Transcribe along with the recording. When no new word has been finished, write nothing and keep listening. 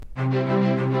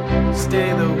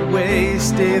Stay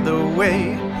the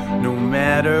way, no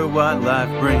matter what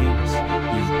life brings.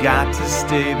 You've got to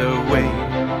stay the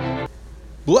way.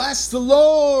 Bless the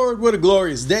Lord! What a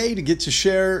glorious day to get to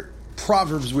share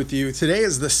Proverbs with you. Today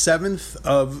is the 7th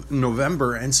of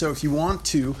November, and so if you want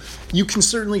to, you can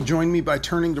certainly join me by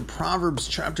turning to Proverbs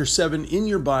chapter 7 in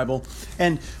your Bible,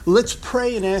 and let's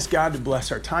pray and ask God to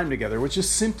bless our time together, which is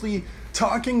simply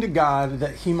talking to God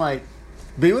that He might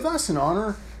be with us and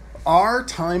honor our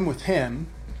time with Him.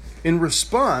 In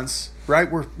response, right,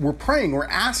 we're praying, we're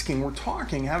asking, we're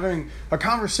talking, having a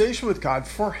conversation with God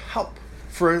for help,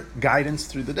 for guidance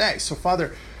through the day. So,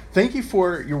 Father, thank you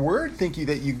for your word. Thank you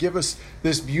that you give us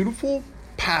this beautiful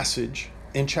passage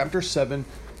in chapter 7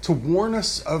 to warn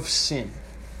us of sin,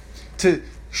 to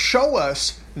show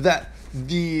us that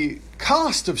the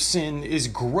cost of sin is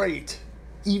great,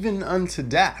 even unto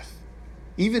death,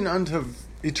 even unto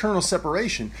eternal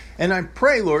separation. And I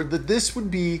pray, Lord, that this would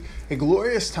be a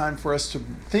glorious time for us to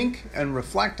think and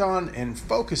reflect on and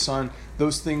focus on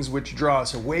those things which draw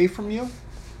us away from you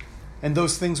and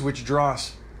those things which draw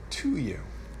us to you.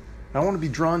 I want to be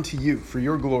drawn to you for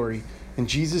your glory. In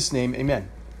Jesus' name, amen.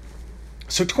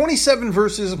 So 27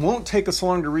 verses won't take us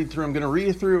long to read through. I'm going to read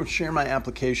it through and share my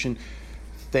application.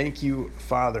 Thank you,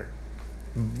 Father.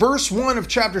 Verse 1 of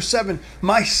chapter 7,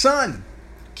 my son,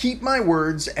 keep my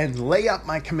words and lay up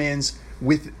my commands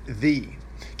with thee.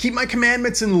 Keep my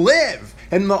commandments and live,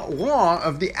 and the law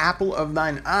of the apple of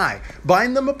thine eye.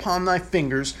 Bind them upon thy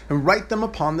fingers, and write them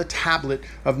upon the tablet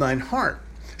of thine heart.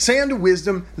 Say unto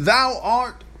wisdom, thou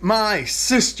art my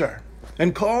sister,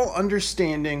 and call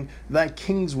understanding thy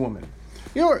kinswoman.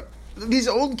 You know, these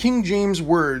old King James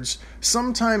words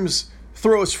sometimes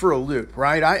throw us for a loop,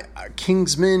 right?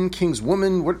 Kingsman,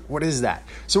 kingswoman, what is that?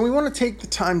 So we want to take the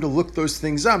time to look those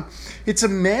things up. It's a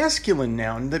masculine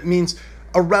noun that means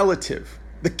a relative.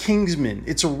 The kingsman,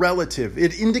 it's a relative.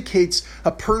 It indicates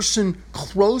a person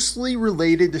closely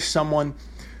related to someone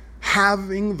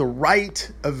having the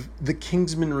right of the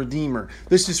kinsman redeemer.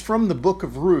 This is from the book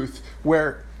of Ruth,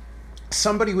 where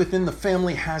somebody within the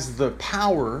family has the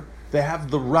power, they have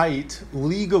the right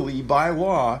legally by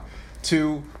law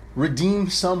to redeem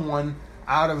someone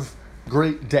out of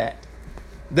great debt.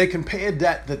 They can pay a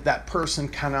debt that that person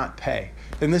cannot pay.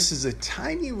 And this is a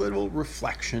tiny little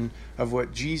reflection of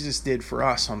what Jesus did for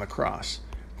us on the cross.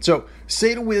 So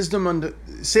say unto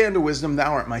wisdom,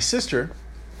 thou art my sister.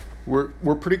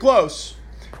 We're pretty close.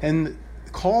 And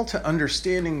call to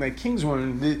understanding thy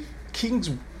kinswoman. The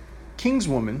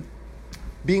kinswoman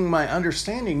being my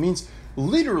understanding means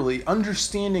literally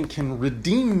understanding can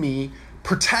redeem me,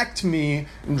 protect me,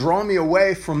 and draw me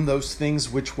away from those things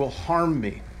which will harm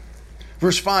me.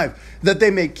 Verse 5, that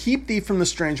they may keep thee from the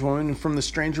strange woman and from the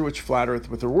stranger which flattereth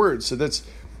with her words. So this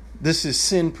is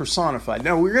sin personified.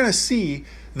 Now we're going to see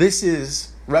this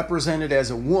is represented as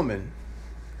a woman.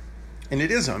 And it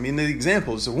is. I mean, the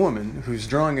example is a woman who's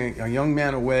drawing a young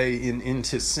man away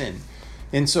into sin.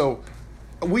 And so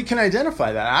we can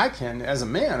identify that. I can, as a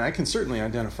man, I can certainly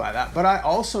identify that. But I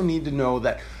also need to know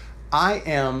that I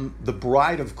am the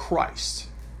bride of Christ.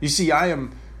 You see, I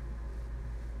am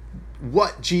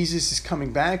what Jesus is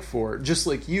coming back for. Just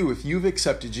like you, if you've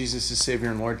accepted Jesus as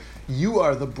Savior and Lord, you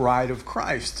are the bride of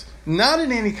Christ. Not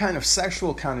in any kind of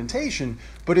sexual connotation,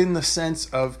 but in the sense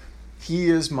of He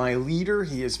is my leader,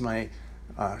 He is my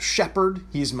shepherd,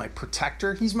 He is my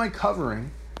protector, He's my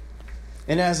covering.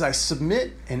 And as I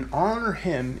submit and honor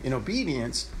Him in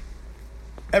obedience,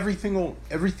 everything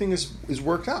is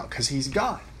worked out because He's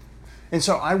God. And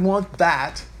so I want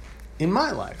that in my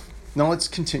life. Now let's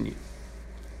continue.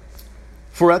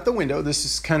 For at the window, this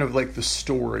is kind of like the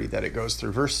story that it goes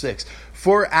through. Verse 6,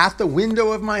 for at the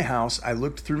window of my house I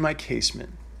looked through my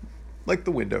casement, like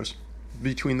the windows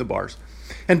between the bars,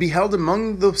 and beheld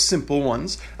among the simple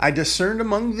ones, I discerned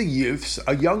among the youths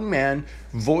a young man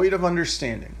void of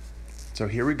understanding. So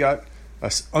here we got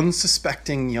an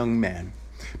unsuspecting young man.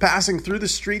 Passing through the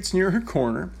streets near her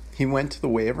corner, he went to the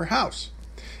way of her house.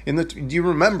 Do you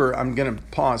remember, I'm going to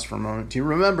pause for a moment. Do you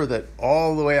remember that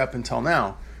all the way up until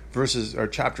now,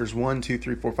 chapters 1, 2,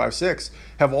 3, 4, 5, 6,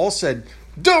 have all said,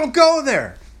 don't go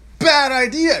there. Bad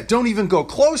idea. Don't even go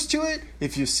close to it.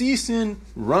 If you see sin,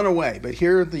 run away. But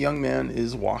here the young man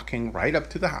is walking right up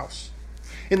to the house.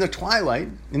 In the twilight,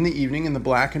 in the evening, in the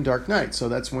black and dark night. So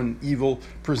that's when evil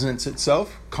presents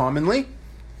itself commonly.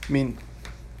 I mean,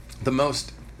 the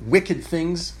most wicked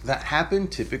things that happen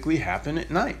typically happen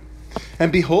at night.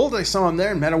 And behold, I saw him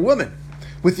there and met a woman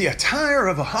with the attire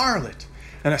of a harlot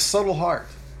and a subtle heart.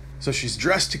 So she's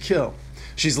dressed to kill.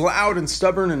 She's loud and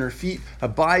stubborn, and her feet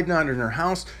abide not in her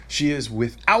house. She is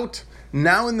without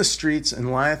now in the streets,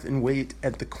 and lieth in wait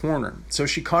at the corner. So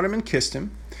she caught him and kissed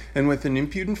him, and with an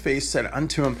impudent face said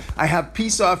unto him, I have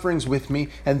peace offerings with me,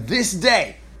 and this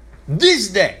day,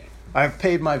 I have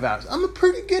paid my vows. I'm a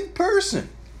pretty good person.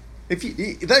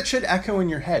 That should echo in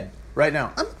your head right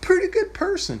now. I'm a pretty good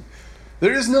person.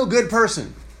 There is no good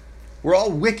person. We're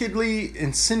all wickedly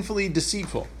and sinfully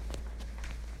deceitful.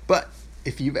 But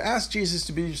if you've asked Jesus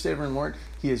to be your Savior and Lord,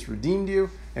 He has redeemed you,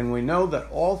 and we know that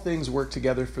all things work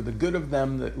together for the good of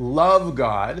them that love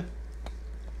God,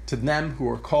 to them who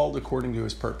are called according to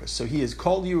His purpose. So He has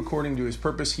called you according to His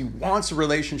purpose. He wants a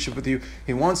relationship with you.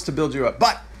 He wants to build you up.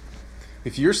 But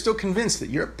if you're still convinced that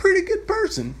you're a pretty good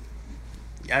person,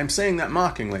 I'm saying that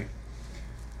mockingly,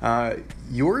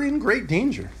 you're in great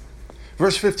danger.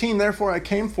 Verse 15, therefore I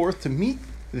came forth to meet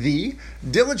thee,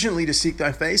 diligently to seek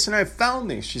thy face, and I have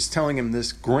found thee. She's telling him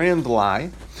this grand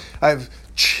lie. I've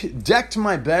decked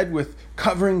my bed with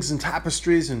coverings and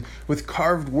tapestries and with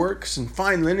carved works and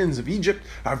fine linens of Egypt.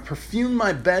 I've perfumed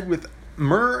my bed with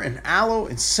myrrh and aloe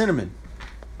and cinnamon.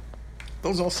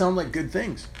 Those all sound like good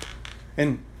things.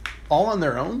 And all on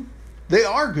their own, they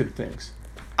are good things.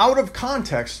 Out of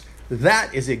context,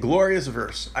 that is a glorious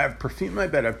verse. I have perfumed my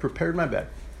bed. I've prepared my bed.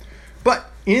 But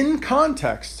in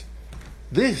context,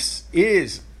 this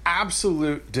is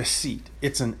absolute deceit.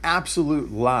 It's an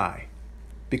absolute lie.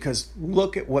 Because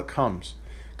look at what comes.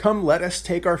 Come, let us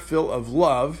take our fill of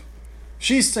love.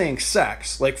 She's saying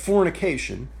sex, like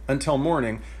fornication, until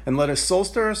morning. And let us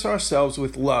solstice ourselves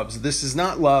with loves. This is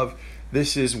not love.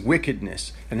 This is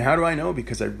wickedness. And how do I know?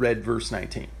 Because I read verse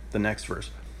 19, the next verse.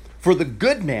 For the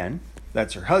good man,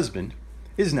 that's her husband,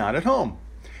 is not at home.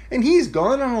 And he's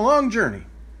gone on a long journey.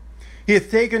 He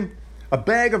hath taken a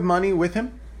bag of money with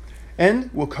him,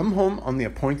 and will come home on the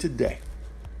appointed day.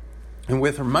 And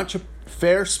with her much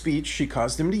fair speech, she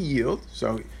caused him to yield.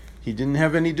 So he didn't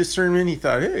have any discernment. He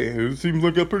thought, hey, it seems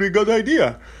like a pretty good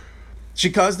idea.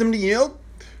 She caused him to yield.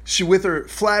 She, with her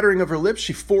flattering of her lips,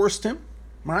 she forced him.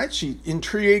 Right? She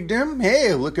intrigued him.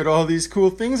 Hey, look at all these cool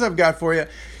things I've got for you.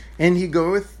 And he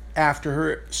goeth after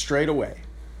her straight away.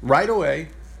 Right away,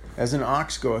 as an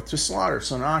ox goeth to slaughter.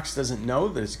 So an ox doesn't know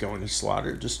that it's going to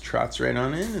slaughter. It just trots right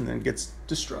on in and then gets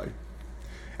destroyed.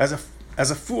 As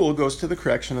a fool goes to the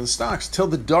correction of the stocks, till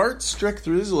the dart struck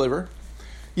through his liver.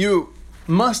 You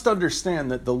must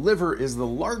understand that the liver is the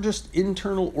largest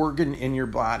internal organ in your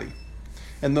body.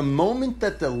 And the moment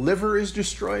that the liver is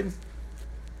destroyed,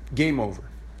 game over.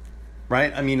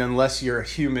 Right? I mean, unless you're a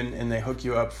human and they hook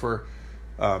you up for...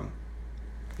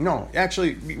 No,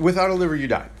 actually, without a liver, you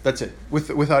die. That's it.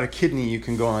 Without a kidney, you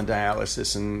can go on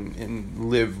dialysis and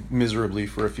live miserably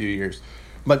for a few years.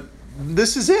 But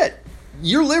this is it.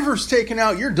 Your liver's taken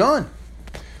out. You're done.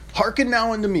 Hearken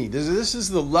now unto me. This is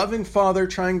the loving Father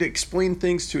trying to explain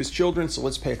things to His children, so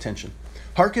let's pay attention.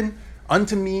 Hearken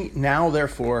unto me now,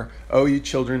 therefore, O ye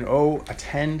children,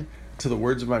 attend to the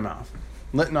words of my mouth.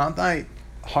 Let not thy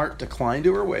heart decline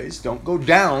to her ways. Don't go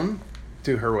down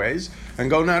to her ways,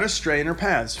 and go not astray in her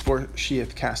paths, for she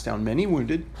hath cast down many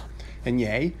wounded, and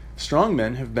yea, strong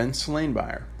men have been slain by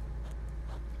her.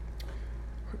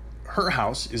 Her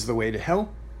house is the way to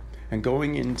hell, and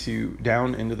going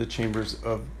down into the chambers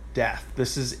of death.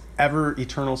 This is ever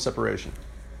eternal separation.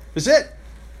 This is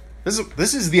it.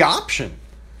 This is the option.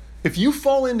 If you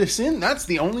fall into sin, that's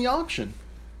the only option,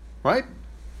 right?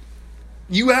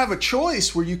 You have a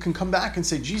choice where you can come back and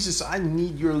say, Jesus, I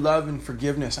need your love and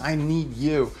forgiveness. I need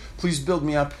you. Please build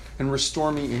me up and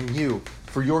restore me in you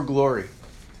for your glory.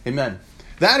 Amen.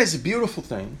 That is a beautiful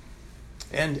thing.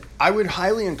 And I would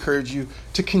highly encourage you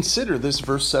to consider this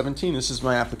verse 17. This is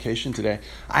my application today.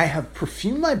 I have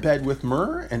perfumed my bed with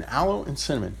myrrh and aloe and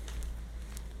cinnamon.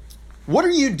 What are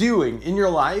you doing in your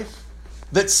life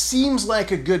that seems like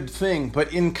a good thing,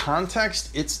 but in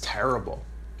context, it's terrible?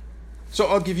 So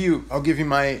I'll give you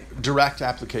my direct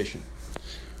application.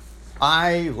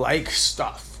 I like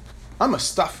stuff. I'm a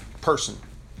stuff person.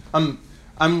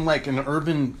 I'm like an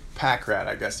urban pack rat,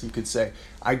 I guess you could say.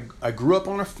 I grew up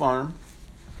on a farm.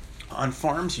 On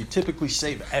farms, you typically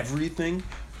save everything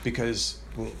because,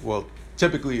 well,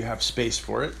 typically you have space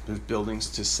for it. There's buildings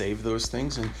to save those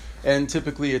things, and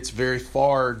typically it's very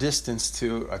far distance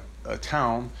to a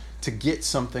town to get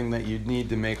something that you'd need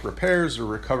to make repairs or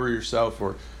recover yourself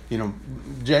or,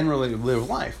 generally live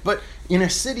life. But in a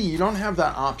city, you don't have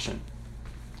that option.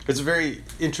 It's a very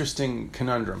interesting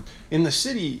conundrum. In the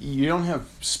city, you don't have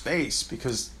space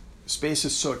because space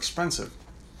is so expensive.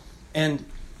 And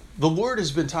the Lord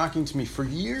has been talking to me for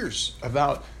years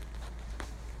about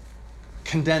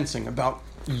condensing, about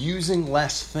using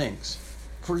less things.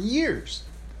 For years.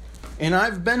 And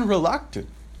I've been reluctant.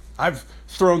 I've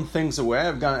thrown things away.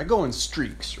 I go in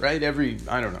streaks, right? Every,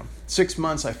 6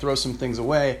 months I throw some things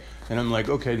away and I'm like,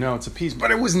 okay, no, it's appeased.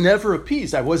 But I was never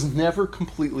appeased. I was never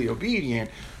completely obedient.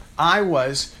 I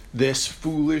was this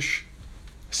foolish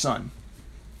son,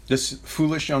 this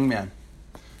foolish young man,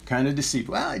 kind of deceived.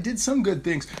 Well, I did some good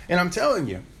things. And I'm telling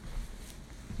you,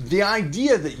 the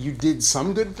idea that you did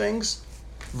some good things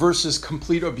versus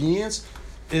complete obedience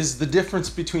is the difference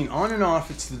between on and off.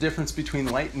 It's the difference between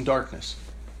light and darkness.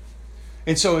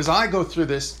 And so as I go through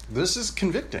this is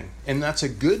convicting. And that's a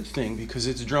good thing because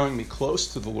it's drawing me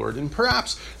close to the Lord. And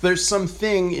perhaps there's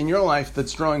something in your life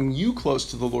that's drawing you close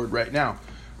to the Lord right now.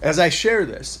 As I share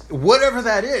this, whatever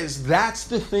that is, that's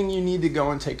the thing you need to go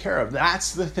and take care of.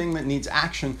 That's the thing that needs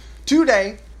action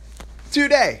today.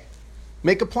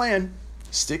 Make a plan,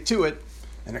 stick to it,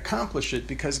 and accomplish it,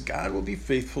 because God will be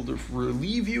faithful to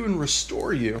relieve you and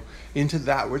restore you into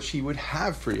that which He would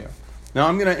have for you. Now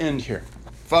I'm going to end here.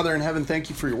 Father in heaven, thank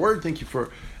you for your word. Thank you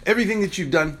for everything that you've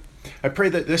done. I pray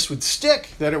that this would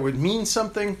stick, that it would mean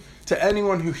something to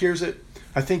anyone who hears it.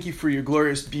 I thank you for your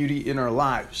glorious beauty in our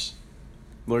lives.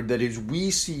 Lord, that as we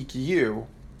seek you,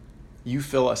 you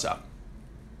fill us up.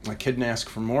 I couldn't ask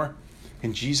for more.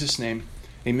 In Jesus' name,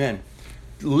 amen.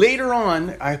 Later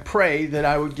on, I pray that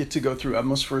I would get to go through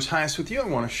Utmost for His Highest with you. I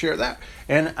want to share that.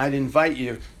 And I'd invite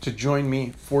you to join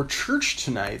me for church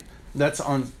tonight. That's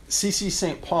on CC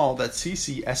St. Paul. That's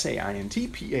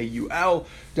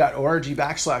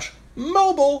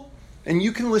CCSaintPaul.org/mobile. And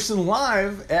you can listen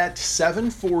live at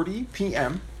 7:40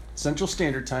 p.m. Central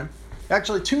Standard Time.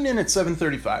 Actually, tune in at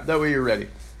 7:35. That way you're ready.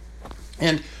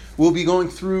 And we'll be going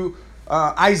through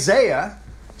Isaiah.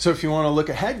 So if you want to look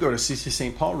ahead, go to CC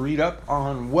St. Paul, read up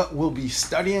on what we'll be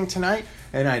studying tonight.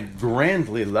 And I'd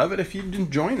grandly love it if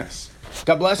you'd join us.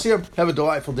 God bless you. Have a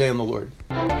delightful day in the Lord.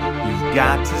 You've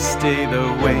got to stay the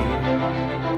way.